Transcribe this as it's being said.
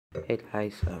Hey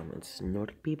guys, it's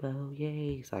Nordic Bebo,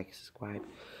 yay, like, subscribe,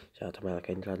 shout out to my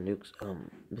and John Nukes.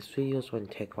 This video is going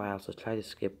to take a while, so try to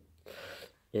skip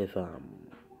if,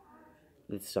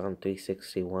 it's on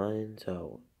 361,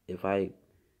 so if I,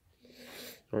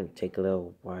 it's going to take a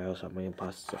little while, so I'm going to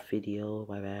pause the video,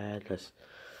 my bad, because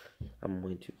I'm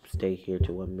going to stay here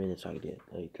to 1 minute, so I did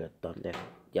a thumbnail,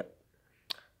 yep,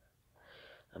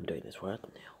 I'm doing this for a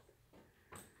thumbnail.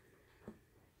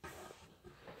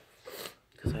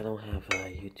 Because I don't have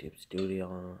a YouTube studio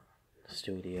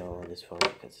on this phone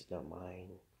because it's not mine.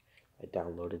 I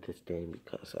downloaded this game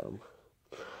because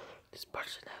this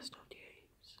person has no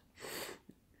games.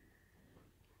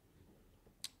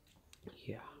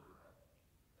 Yeah.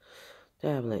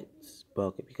 Tablet's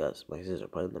broken because my sister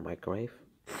put it in the microwave.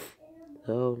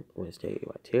 So I'm gonna stay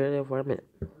right here for a minute.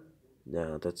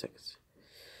 No, that's 6.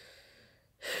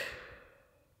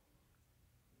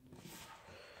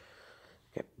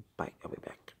 Okay, bye. I'll be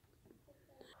back.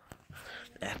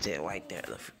 That's it right there.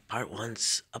 The part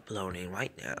 1's uploading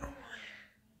right now.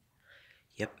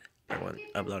 Yep, part 1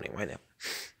 uploading right now.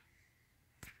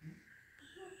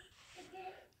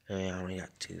 I only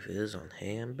got 2 videos on.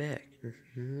 Hey, I'm back.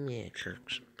 Yeah,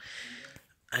 church.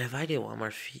 If I did one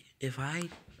more, if I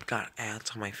got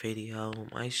ads on my video,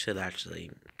 I should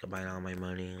actually combine all my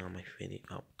money on my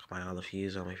video. Combine all the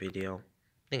views on my video. I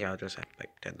think I'll just have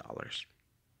like $10.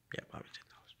 Yeah, probably $10.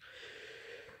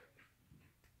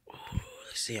 Ooh,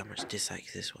 let's see how much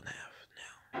dislikes this one have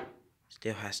now.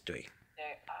 Still has 3.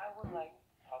 I would like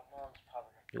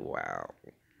wow.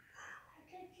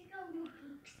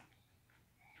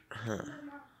 Huh.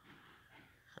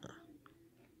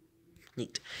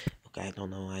 Neat. Okay, I don't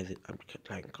know. I'm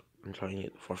trying to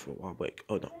get the 4-foot wall break.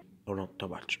 Oh no, too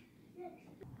much.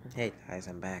 Hey guys,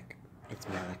 I'm back. It's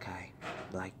Malachi.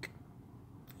 Like,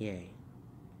 yay.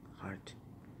 Heart.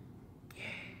 Yeah.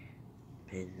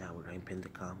 Pin. Now we're going to pin the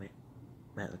comment.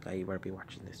 Malachi, you better be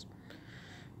watching this.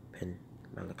 Pin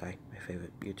Malachi, my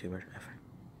favorite YouTuber ever.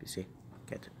 You see?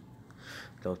 Get it.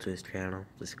 Go to his channel,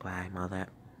 subscribe, all that.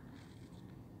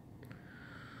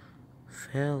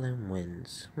 Fail and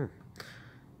wins.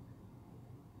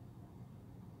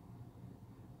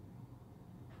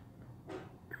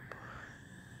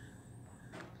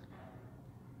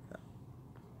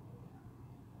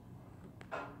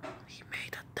 He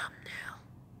made a thumbnail.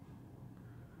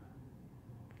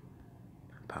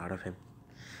 I'm proud of him.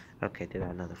 Okay, did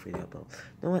another video upload.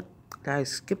 You know what? Guys,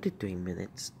 skip to 3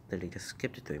 minutes. Literally just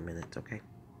skip to 3 minutes, okay?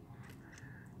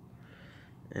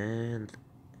 And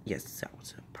yes, that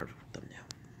was a perfect thumbnail.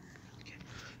 Okay.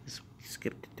 Just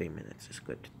skip to 3 minutes. Just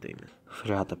skip to 3 minutes.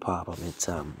 Figure out the problem. It's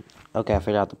okay, I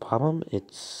figured out the problem.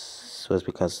 Was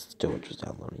because storage was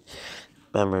downloading.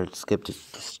 Remember, skip to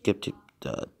 3.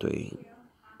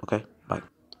 Okay, bye.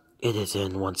 It is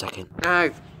in 1 second.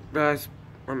 Alright, guys,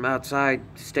 I'm outside.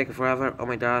 It's taking forever. Oh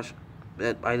my gosh,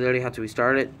 I literally had to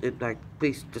restart it. Like,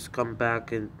 please just come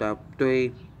back in about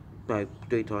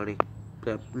 3:20.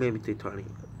 Maybe 3:20.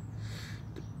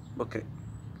 Okay,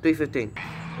 3:15.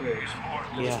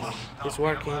 Yeah, it's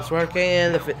working. Sorry.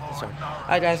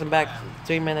 Alright, guys, I'm back.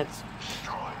 3 minutes.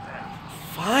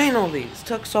 Finally, this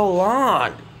took so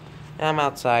long. I'm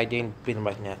outside beating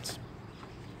my nets.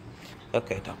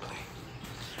 Okay, don't play.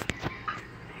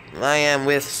 I am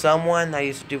with someone I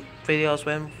used to do videos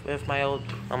with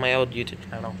on my old YouTube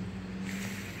channel.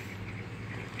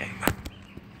 Okay.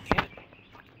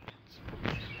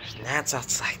 There's gnats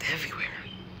outside everywhere.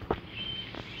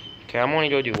 Okay, I'm only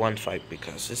gonna do one fight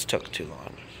because this took too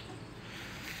long.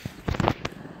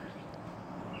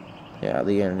 Yeah,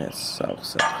 the internet's so.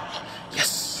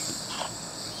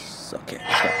 Yes. Okay,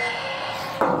 let's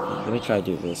go. Let me try to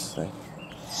do this thing.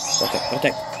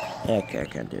 Okay, I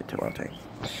can't do it too well.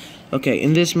 Okay,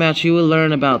 in this match, you will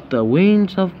learn about the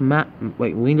wings of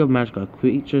magical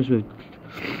creatures with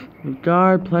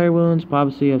guard, player wounds,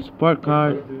 prophecy of support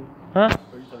card. Huh?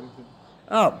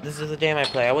 Oh, this is the game I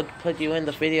play. I would put you in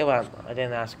the video, but I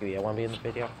didn't ask you. You want to be in the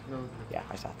video? No. Yeah,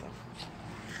 I saw that.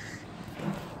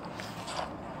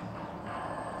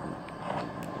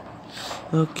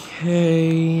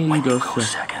 Okay, when you go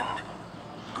second,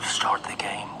 you start the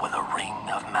game with a ring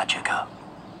of magicka.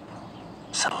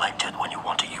 Select it when you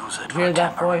want to use it for a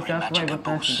temporary magicka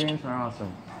boost. The games are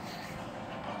awesome.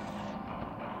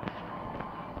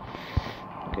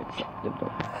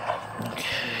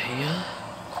 Okay.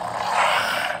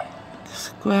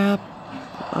 Scrap.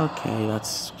 Okay,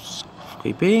 that's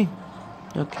creepy.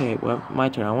 Okay, well, my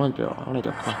turn. I want to go.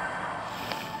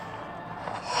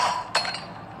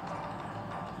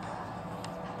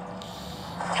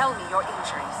 Tell me your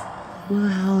injuries. Who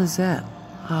the hell is that?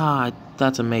 Ah,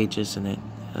 that's a mage, isn't it?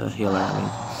 A healer, I mean.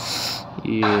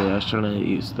 Yeah, I shouldn't have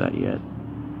used that yet.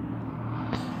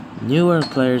 Newer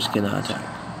players cannot attack.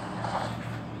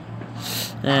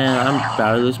 And I'm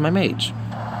about to lose my mage.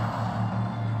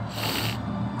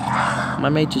 My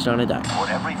mage is gonna die. For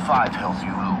every 5 health you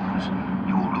will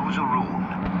lose a rune.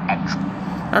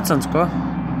 That sounds cool.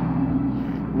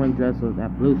 When that's what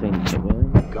that blue thing is,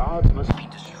 really. Guards must be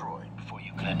destroyed before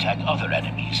you can attack other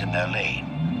enemies in their lane.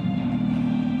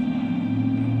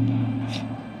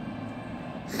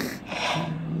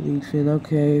 Legion,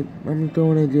 okay, I'm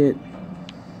going to get.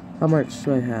 How much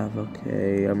do I have?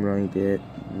 Okay, I'm going to get.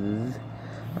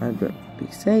 I'm going to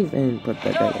be safe and put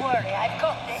that Don't back. worry, I've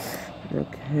got this.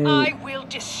 Okay. I will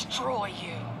destroy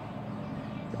you.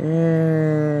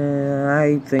 And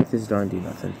I think this is going to do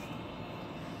nothing.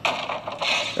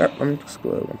 Yep, I'm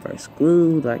screwed. I'm very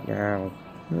screwed right now.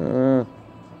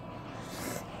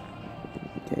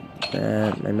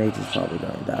 Okay, my mage is probably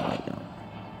going to die right now.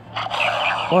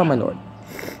 Or my lord.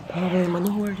 Probably my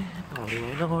lord. Probably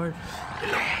my lord.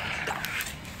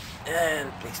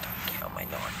 And please don't kill my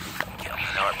lord. Please don't kill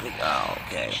my lord. Please. Oh,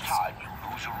 okay. Each time you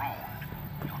lose a rune,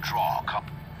 you draw a cup.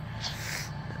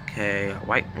 Okay,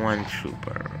 white one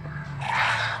trooper.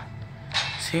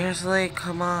 Seriously?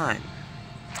 Come on.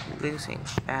 I'm losing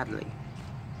badly.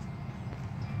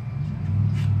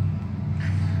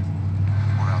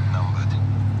 We're outnumbered.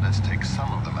 Let's take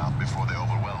some of them out before they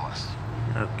overwhelm us.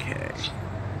 Okay.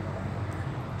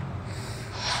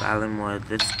 Valenwood,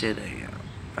 let's do the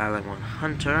Valenwood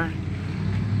Hunter.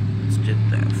 Let's do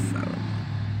the Valenwood.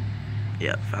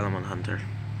 Yeah, Valenwood Hunter.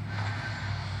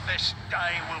 This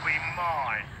day will be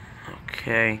mine.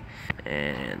 Okay,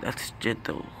 and let's get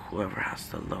the whoever has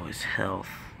the lowest health.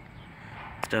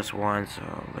 Just one, so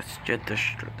let's get this.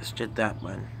 Let's get that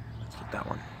one. Let's get that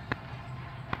one.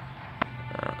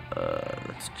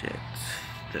 Let's get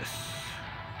this.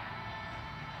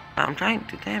 I'm trying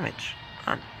to damage.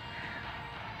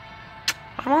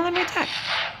 I won't let me attack.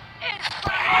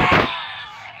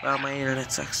 Well, my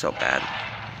internet sucks so bad.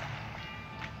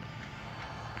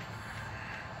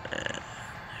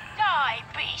 Die,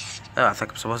 beast. Oh, I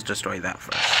think I'm supposed to destroy that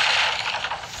first.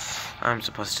 I'm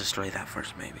supposed to destroy that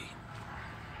first, maybe.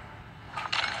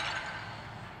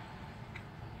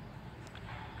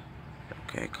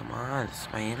 Okay, come on. This is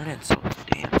my internet so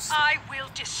damn slow. I will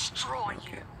destroy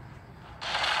you.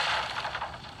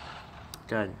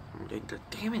 Done.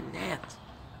 Damn it, Nat.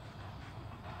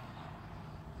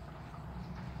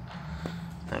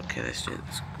 Okay, this shit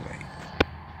is great.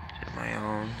 Did my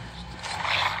own.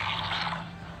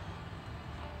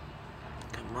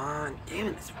 Come on, damn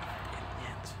it, this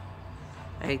Nat.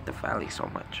 I hate the valley so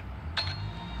much.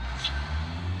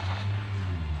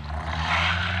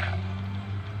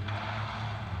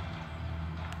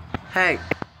 Hey.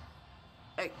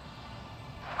 Hey.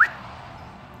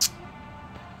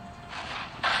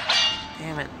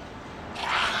 Damn it.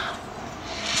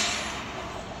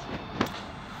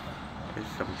 There's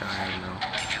some dying now.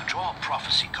 If you draw a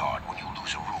prophecy card when you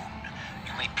lose a rune,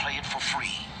 you may play it for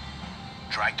free.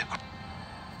 Drag the...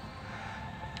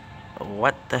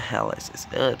 What the hell is this?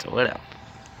 It's a widow.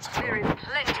 There is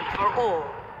plenty for all.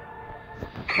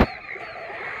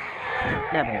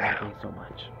 Never liked me so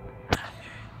much.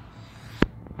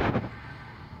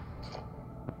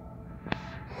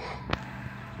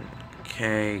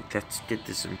 Okay, let's get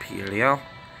this Imperial.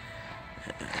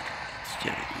 Let's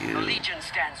get you. The Legion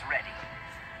stands ready.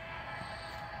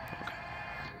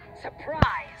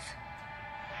 Surprise!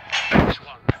 This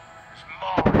one is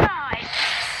mine. Die,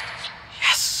 beast.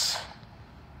 Yes!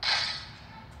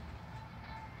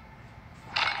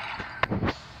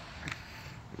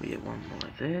 We get one more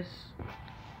of this.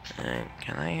 And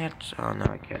can I add? Oh no,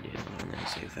 I can't use one. Let me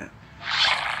save that.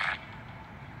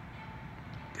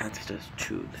 That's just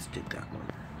two. Let's do that one.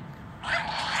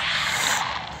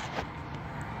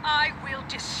 I will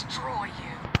destroy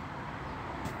you.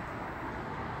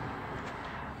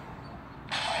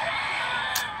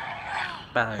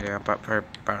 Battle.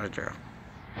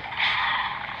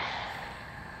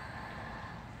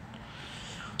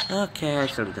 Okay, I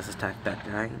should have just attacked that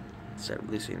guy instead of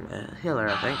losing a healer,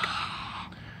 I think.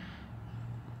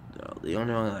 So the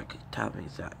only one that could tap me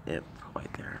is that imp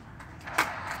right there.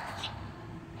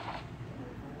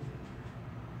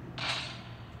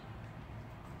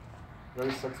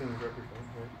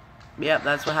 Yep,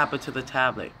 that's what happened to the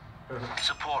tablet.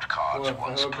 Support cards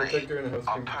once played are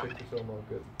permanent.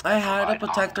 I had a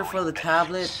protector for the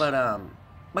tablet, but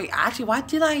wait, actually, why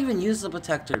did I even use the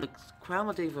protector? The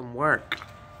Krama didn't even work.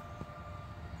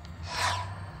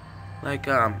 Like,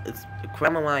 it's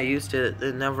Krama when I used it,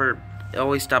 it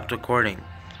always stopped recording.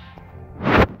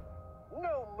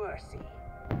 No mercy.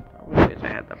 I wish I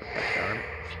had that protector on.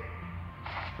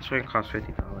 This one costs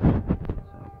 $50. So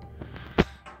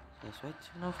let's wait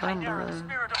till November. Chimera,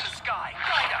 spirit of the sky,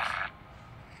 guide us.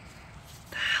 What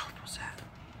the hell was that?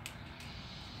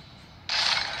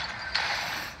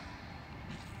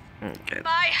 Okay.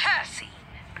 By Hersey.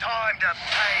 Time to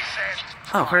pay, Seth.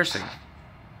 Oh, Hersey.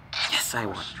 Yes, I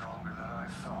won. Stronger than I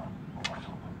thought,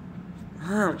 mortal.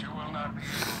 Huh. You will not be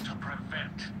able to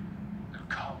prevent the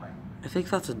coming. I think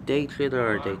that's a day trader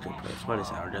or a day trade place. What is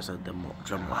that? Or just a drum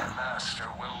My wire? master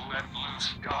will let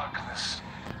loose darkness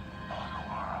on the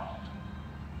world.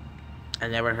 I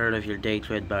never heard of your day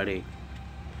trade, buddy.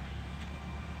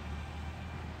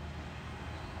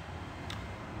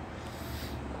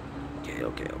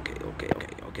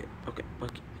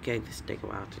 Okay, this take a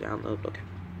while to download. Okay.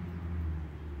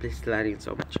 Please lighting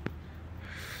so much.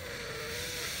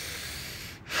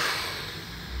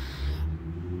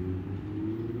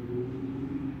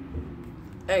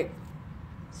 Hey,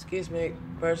 excuse me.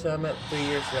 First time I met 3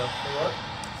 years ago. What?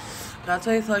 Can I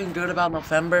tell you something good about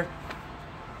November?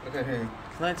 Okay.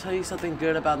 Can I tell you something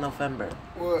good about November?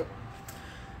 What?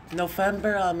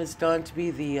 November is going to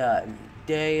be the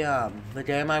day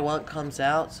my want comes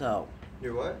out. So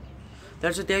Your what?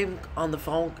 there's a game on the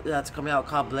phone that's coming out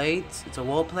called Blades. It's a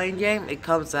role-playing game. It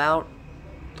comes out,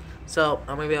 so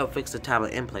I'm gonna be able to fix the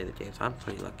tablet and play the game. So I'm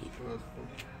pretty lucky.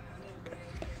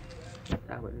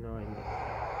 That would annoy me.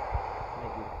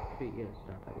 Maybe 3 years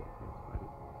stop. I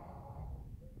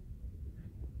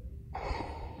guess.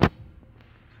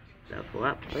 That'll pull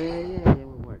up. Yeah, it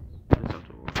works. That's not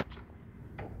what works.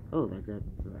 Oh, that's it.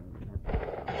 I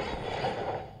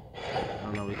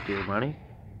don't know if we steal money.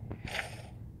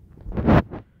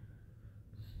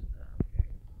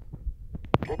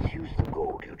 Let's use the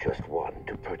gold you just won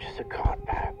to purchase a card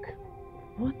pack.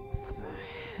 What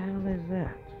the hell is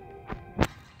that?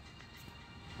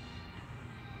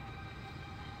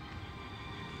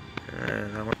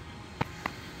 I want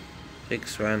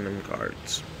fix random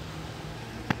cards.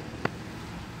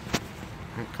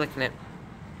 I'm clicking it.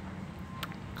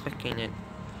 Clicking it.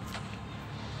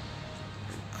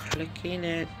 Clicking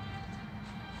it.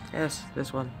 Yes,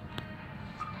 this one.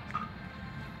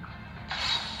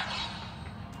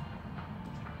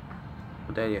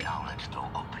 There you go. Now let's go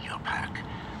open your pack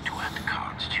to add the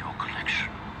cards to your collection.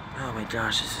 Oh my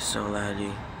gosh, this is so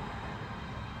laggy.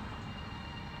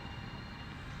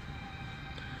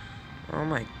 Oh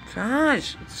my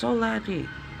gosh, it's so laggy.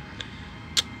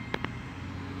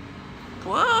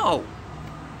 Whoa!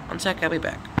 1 sec, I'll be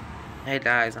back. Hey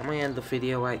guys, I'm gonna end the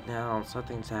video right now.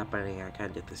 Something's happening. I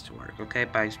can't get this to work. Okay,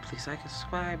 guys, please like and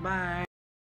subscribe. Bye.